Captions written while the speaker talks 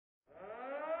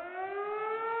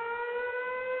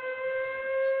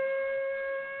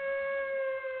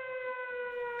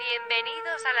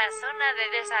Bienvenidos a la zona de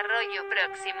desarrollo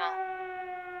próximo.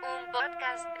 Un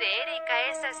podcast de Erika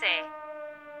SC.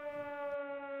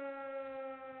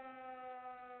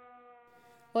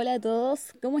 Hola a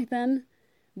todos, ¿cómo están?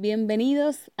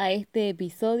 Bienvenidos a este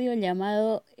episodio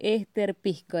llamado Ester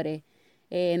Píscore,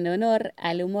 en honor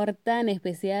al humor tan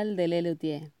especial de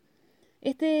Lelutier.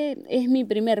 Este es mi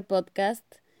primer podcast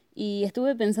y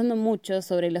estuve pensando mucho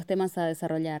sobre los temas a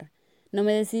desarrollar. No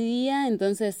me decidía,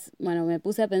 entonces, me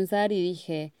puse a pensar y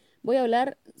dije, voy a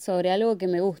hablar sobre algo que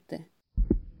me guste.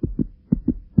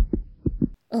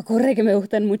 Ocurre que me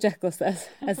gustan muchas cosas,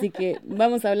 así que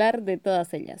vamos a hablar de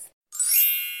todas ellas.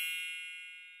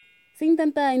 Sin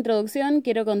tanta introducción,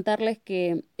 quiero contarles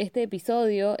que este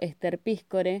episodio, Ester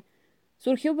Píscore,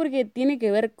 surgió porque tiene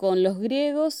que ver con los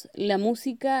griegos, la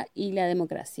música y la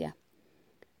democracia.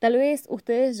 Tal vez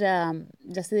ustedes ya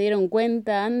se dieron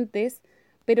cuenta antes,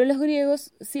 pero los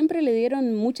griegos siempre le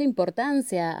dieron mucha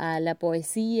importancia a la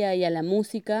poesía y a la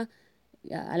música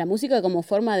como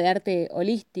forma de arte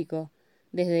holístico,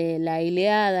 desde la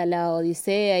Ilíada, la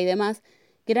Odisea y demás,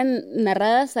 que eran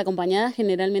narradas acompañadas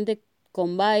generalmente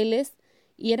con bailes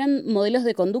y eran modelos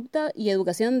de conducta y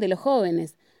educación de los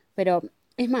jóvenes. Pero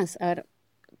es más,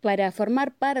 para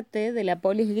formar parte de la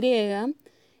polis griega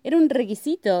era un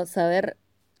requisito saber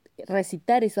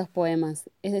recitar esos poemas,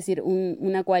 es decir,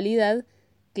 una cualidad,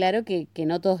 claro, que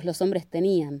no todos los hombres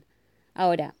tenían.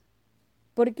 Ahora,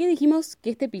 ¿por qué dijimos que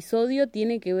este episodio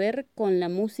tiene que ver con la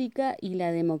música y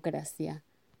la democracia?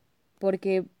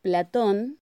 Porque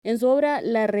Platón, en su obra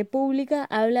La República,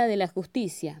 habla de la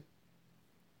justicia.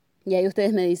 Y ahí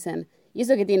ustedes me dicen, ¿y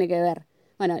eso qué tiene que ver?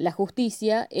 Bueno, la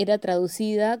justicia era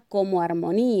traducida como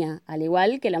armonía, al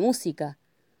igual que la música.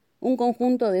 Un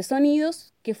conjunto de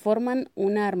sonidos que forman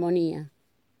una armonía.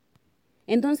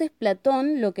 Entonces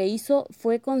Platón lo que hizo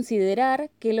fue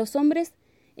considerar que los hombres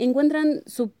encuentran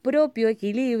su propio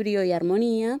equilibrio y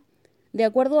armonía de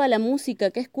acuerdo a la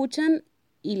música que escuchan,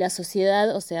 y la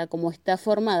sociedad, o sea, como está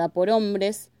formada por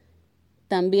hombres,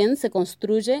 también se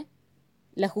construye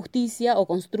la justicia o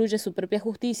construye su propia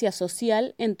justicia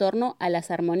social en torno a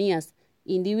las armonías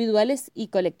individuales y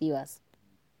colectivas.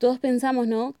 Todos pensamos,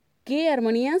 ¿no? ¿Qué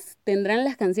armonías tendrán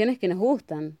las canciones que nos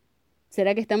gustan?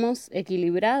 ¿Será que estamos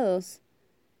equilibrados?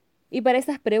 Y para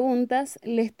esas preguntas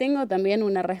les tengo también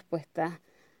una respuesta.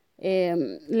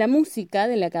 La música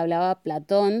de la que hablaba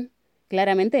Platón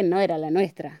claramente no era la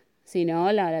nuestra, sino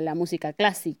la música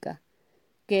clásica.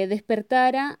 Que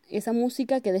despertara esa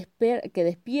música que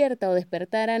despierta o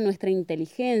despertara nuestra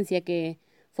inteligencia, que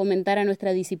fomentara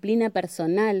nuestra disciplina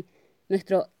personal,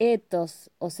 nuestro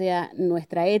ethos, o sea,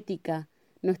 nuestra ética,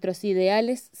 nuestros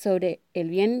ideales sobre el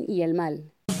bien y el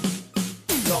mal.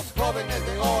 Los jóvenes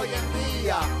de hoy en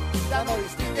día ya no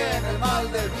distinguen el mal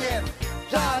del bien.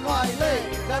 Ya no hay ley,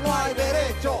 ya no hay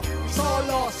derecho,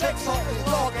 solo sexo es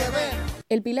lo que ven.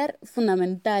 El pilar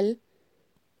fundamental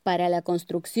para la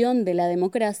construcción de la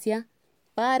democracia,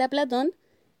 para Platón,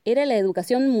 era la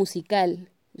educación musical,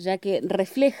 ya que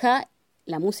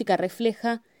la música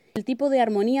refleja el tipo de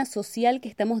armonía social que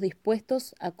estamos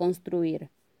dispuestos a construir.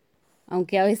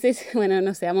 Aunque a veces,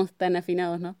 no seamos tan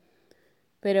afinados, ¿no?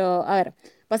 Pero,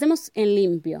 pasemos en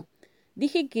limpio.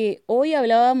 Dije que hoy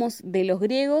hablábamos de los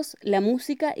griegos, la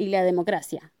música y la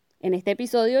democracia. En este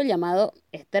episodio llamado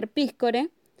Ester Píscore,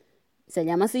 se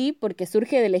llama así porque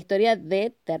surge de la historia de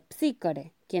Ester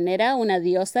Píscore, quien era una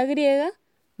diosa griega,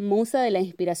 musa de la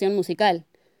inspiración musical.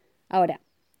 Ahora,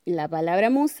 la palabra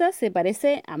musa se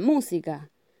parece a música.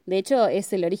 De hecho,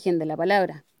 es el origen de la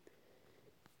palabra.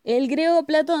 El griego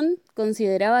Platón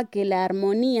consideraba que la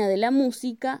armonía de la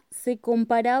música se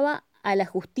comparaba a la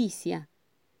justicia,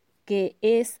 que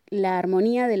es la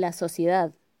armonía de la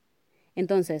sociedad.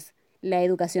 Entonces, la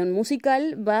educación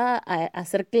musical va a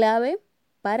ser clave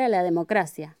para la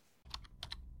democracia.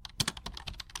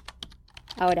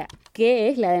 Ahora, ¿qué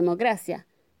es la democracia?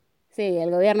 Sí, el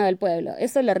gobierno del pueblo.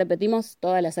 Eso lo repetimos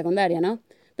toda la secundaria, ¿no?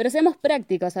 Pero seamos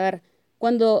prácticos.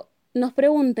 Cuando nos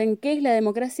pregunten qué es la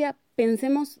democracia,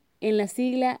 pensemos en la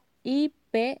sigla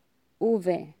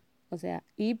IPV, o sea,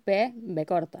 IP, B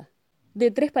corta.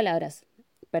 De 3 palabras.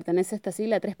 Pertenece a esta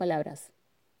sigla a 3 palabras.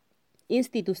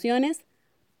 Instituciones,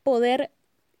 poder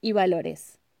y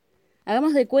valores.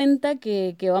 Hagamos de cuenta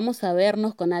que vamos a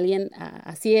vernos con alguien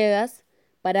a ciegas.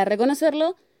 Para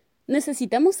reconocerlo,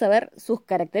 necesitamos saber sus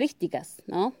características,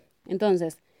 ¿no?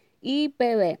 Entonces,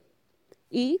 IPB,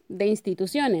 I de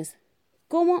instituciones.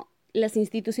 ¿Cómo las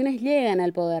instituciones llegan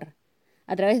al poder?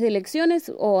 ¿A través de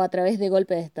elecciones o a través de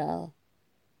golpe de Estado?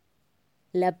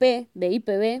 La P de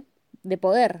IPB, de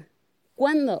poder.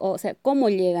 ¿Cuándo? O sea, ¿cómo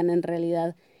llegan en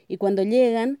realidad? Y cuando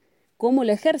llegan, ¿cómo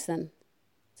lo ejercen?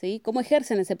 ¿sí? ¿Cómo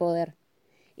ejercen ese poder?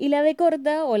 Y la B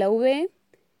corta o la V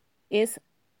es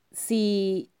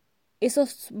si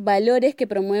esos valores que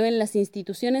promueven las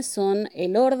instituciones son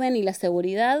el orden y la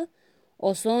seguridad,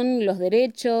 o son los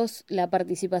derechos, la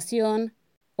participación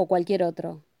o cualquier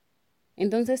otro.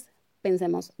 Entonces,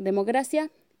 pensemos,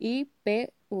 democracia y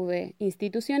PV,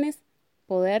 instituciones,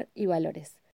 poder y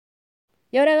valores.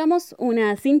 Y ahora hagamos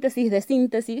una síntesis de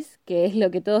síntesis, que es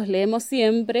lo que todos leemos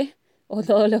siempre, o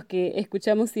todos los que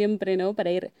escuchamos siempre, ¿no?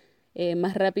 Para ir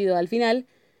más rápido al final.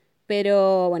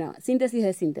 Pero bueno, síntesis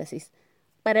de síntesis.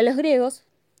 Para los griegos,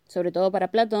 sobre todo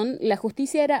para Platón, la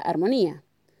justicia era armonía,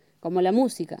 como la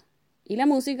música. Y la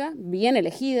música, bien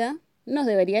elegida, nos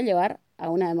debería llevar a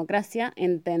una democracia,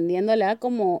 entendiéndola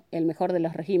como el mejor de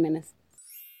los regímenes.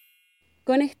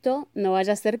 Con esto, no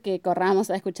vaya a ser que corramos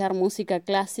a escuchar música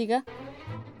clásica,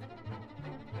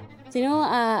 sino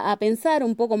a pensar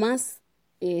un poco más,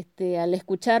 al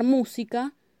escuchar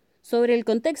música, sobre el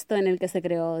contexto en el que se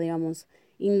creó, digamos.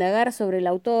 Indagar sobre el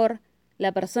autor,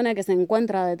 la persona que se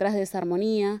encuentra detrás de esa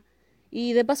armonía,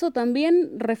 y de paso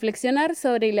también reflexionar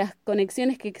sobre las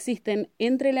conexiones que existen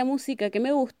entre la música que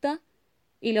me gusta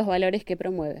y los valores que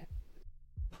promueve.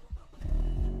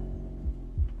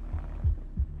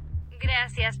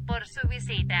 Gracias por su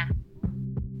visita.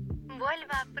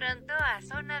 Vuelva pronto a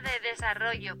Zona de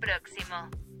Desarrollo Próximo.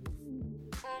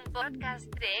 Un podcast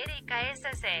de Erika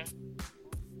SC.